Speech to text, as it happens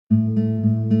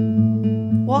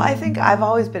I think I've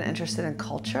always been interested in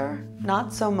culture,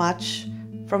 not so much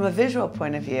from a visual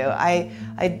point of view.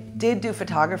 I did do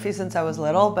photography since I was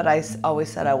little, but I always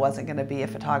said I wasn't going to be a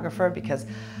photographer because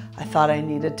I thought I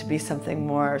needed to be something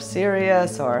more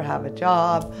serious or have a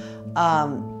job.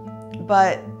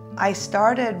 But I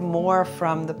started more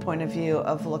from the point of view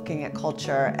of looking at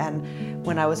culture, and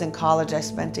when I was in college I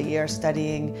spent a year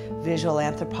studying visual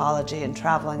anthropology and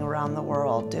traveling around the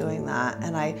world doing that,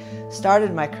 and I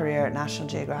started my career at National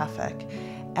Geographic,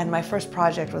 and my first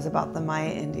project was about the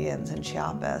Maya Indians in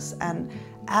Chiapas. And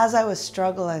as I was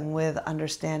struggling with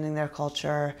understanding their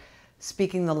culture,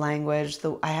 speaking the language,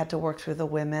 I had to work through the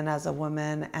women as a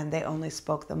woman, and they only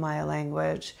spoke the Maya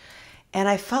language. And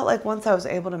I felt like once I was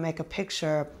able to make a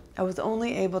picture, I was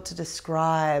only able to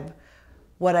describe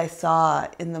what I saw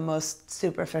in the most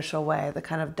superficial way, the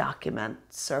kind of document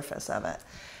surface of it.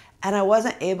 And I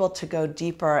wasn't able to go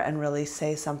deeper and really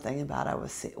say something about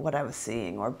what I was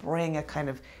seeing or bring a kind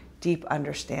of deep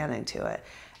understanding to it.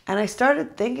 And I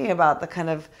started thinking about the kind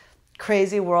of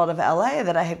crazy world of LA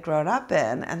that I had grown up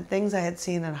in and things I had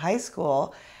seen in high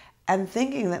school, and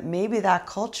thinking that maybe that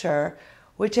culture,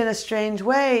 which in a strange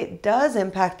way does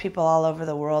impact people all over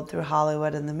the world through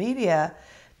Hollywood and the media,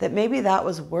 that maybe that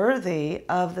was worthy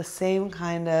of the same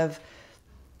kind of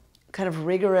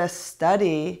rigorous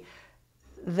study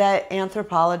that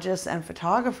anthropologists and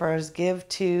photographers give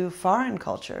to foreign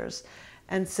cultures.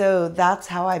 And so that's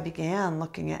how I began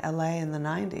looking at LA in the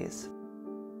 90s.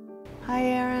 Hi,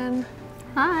 Erin.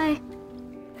 Hi.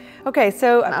 Okay,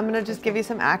 so I'm gonna just give you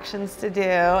some actions to do.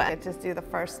 I just do the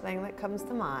first thing that comes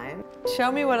to mind.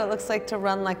 Show me what it looks like to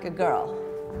run like a girl.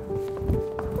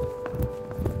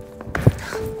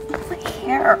 My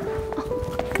hair.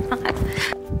 Oh my God.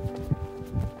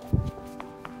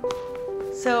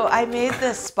 So I made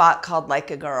this spot called Like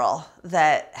a Girl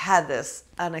that had this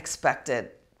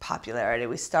unexpected popularity.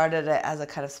 We started it as a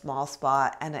kind of small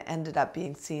spot, and it ended up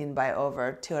being seen by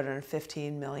over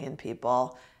 215 million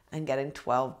people and getting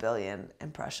 12 billion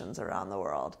impressions around the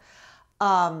world.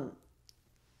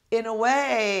 In a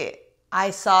way, I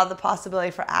saw the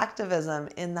possibility for activism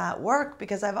in that work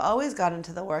because I've always got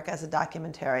into the work as a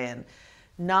documentarian,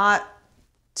 not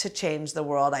to change the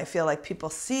world. I feel like people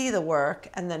see the work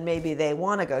and then maybe they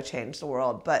want to go change the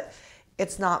world, but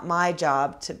it's not my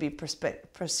job to be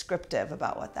prescriptive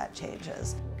about what that change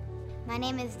is. My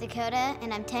name is Dakota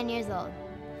and I'm 10 years old.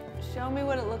 Show me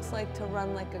what it looks like to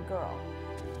run like a girl.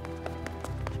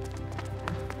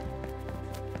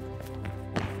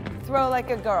 Throw like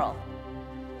a girl.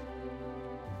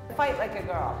 Fight like a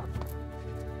girl.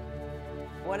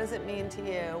 What does it mean to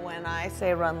you when I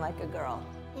say run like a girl?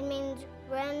 It means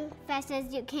run fast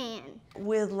as you can.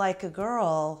 With Like a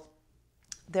Girl,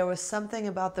 there was something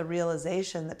about the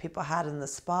realization that people had in the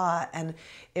spot, and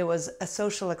it was a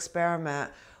social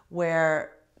experiment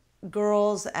where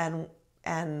girls and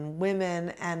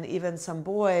women and even some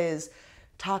boys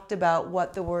talked about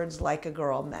what the words like a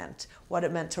girl meant, what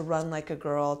it meant to run like a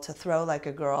girl, to throw like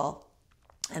a girl.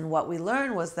 And what we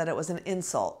learned was that it was an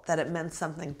insult, that it meant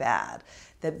something bad,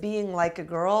 that being like a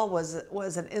girl was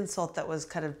an insult that was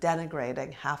kind of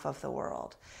denigrating half of the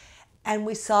world. And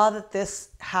we saw that this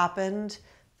happened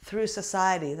through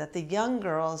society, that the young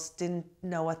girls didn't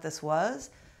know what this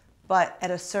was, but at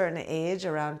a certain age,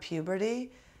 around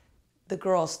puberty, the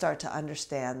girls start to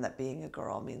understand that being a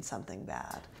girl means something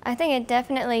bad. I think it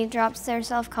definitely drops their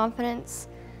self-confidence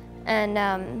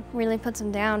and really puts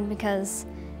them down, because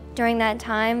during that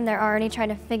time they're already trying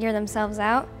to figure themselves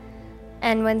out,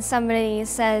 and when somebody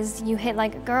says you hit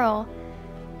like a girl,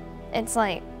 it's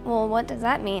like, well, what does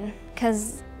that mean?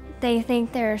 Because they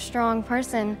think they're a strong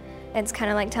person. It's kind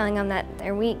of like telling them that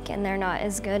they're weak and they're not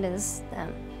as good as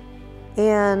them.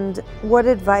 And what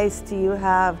advice do you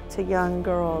have to young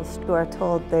girls who are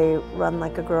told they run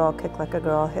like a girl, kick like a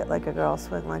girl, hit like a girl,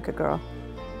 swing like a girl?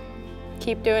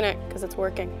 Keep doing it, because it's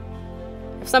working.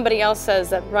 If somebody else says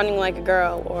that running like a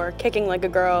girl or kicking like a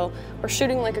girl or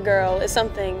shooting like a girl is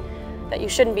something that you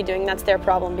shouldn't be doing, that's their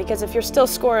problem. Because if you're still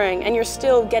scoring and you're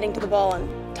still getting to the ball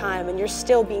on time and you're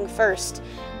still being first,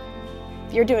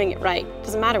 you're doing it right.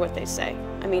 Doesn't matter what they say.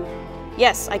 I mean,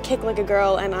 yes, I kick like a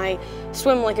girl and I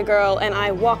swim like a girl and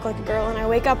I walk like a girl and I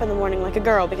wake up in the morning like a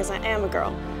girl because I am a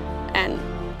girl. And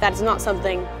that is not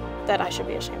something that I should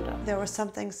be ashamed of. There was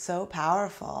something so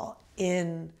powerful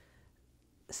in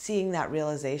seeing that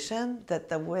realization, that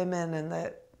the women and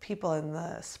the people in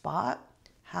the spot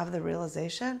have the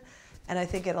realization. And I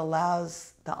think it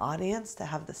allows the audience to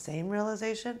have the same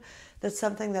realization, that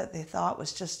something that they thought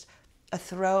was just a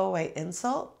throwaway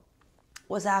insult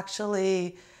was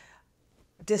actually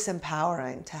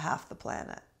disempowering to half the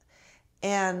planet.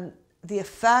 And the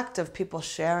effect of people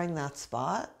sharing that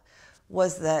spot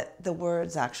was that the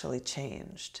words actually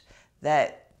changed.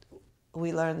 That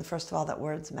we learned, first of all, that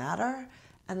words matter,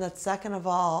 and that second of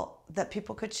all, that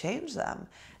people could change them.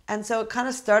 And so it kind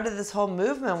of started this whole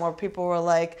movement where people were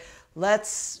like,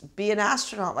 let's be an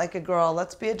astronaut like a girl,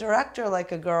 let's be a director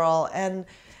like a girl. And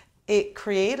it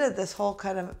created this whole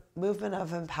kind of movement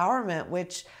of empowerment,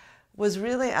 which was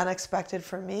really unexpected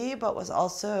for me, but was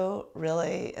also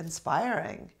really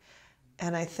inspiring.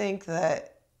 And I think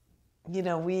that, you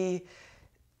know, we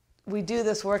do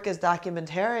this work as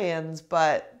documentarians,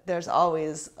 but there's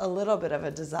always a little bit of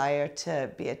a desire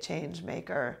to be a change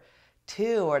maker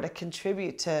too, or to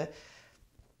contribute to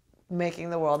making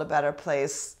the world a better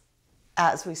place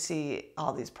as we see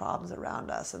all these problems around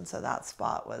us. And so that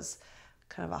spot was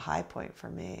kind of a high point for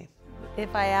me.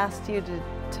 If I asked you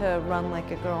to run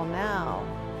like a girl now,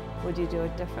 would you do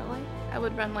it differently? I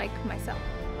would run like myself.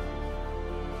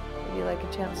 Would you like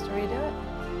a chance to redo it?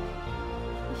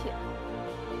 Yeah.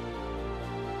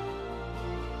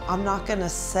 I'm not going to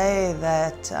say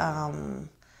that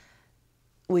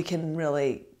we can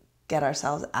really get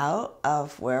ourselves out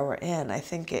of where we're in. I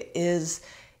think it is,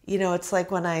 you know, it's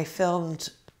like when I filmed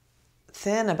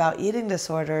Thin about eating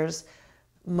disorders,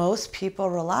 most people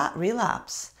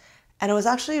relapse. And it was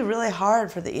actually really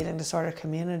hard for the eating disorder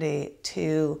community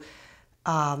to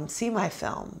see my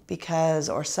film because,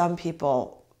 or some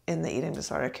people in the eating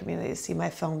disorder community see my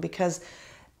film because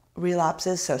relapse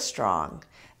is so strong.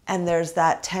 And there's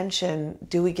that tension,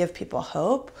 do we give people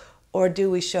hope or do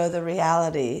we show the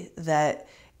reality that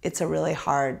it's a really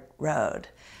hard road?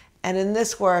 And in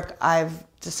this work, I've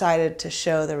decided to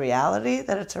show the reality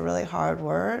that it's a really hard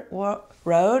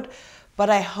road. But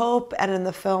I hope, and in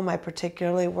the film I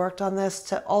particularly worked on this,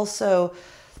 to also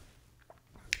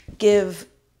give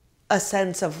a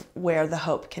sense of where the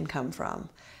hope can come from.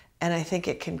 And I think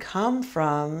it can come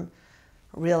from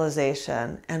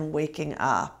realization and waking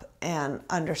up and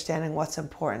understanding what's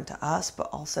important to us, but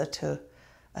also to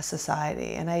a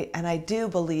society. And I do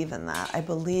believe in that. I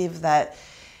believe that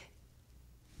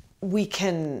we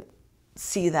can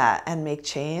see that and make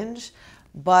change,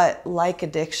 but like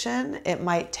addiction, it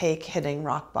might take hitting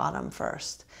rock bottom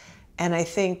first. And I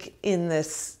think in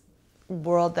this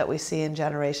world that we see in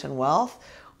Generation Wealth,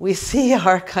 we see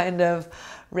our kind of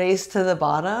race to the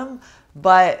bottom,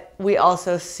 but we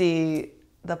also see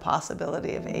the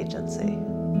possibility of agency.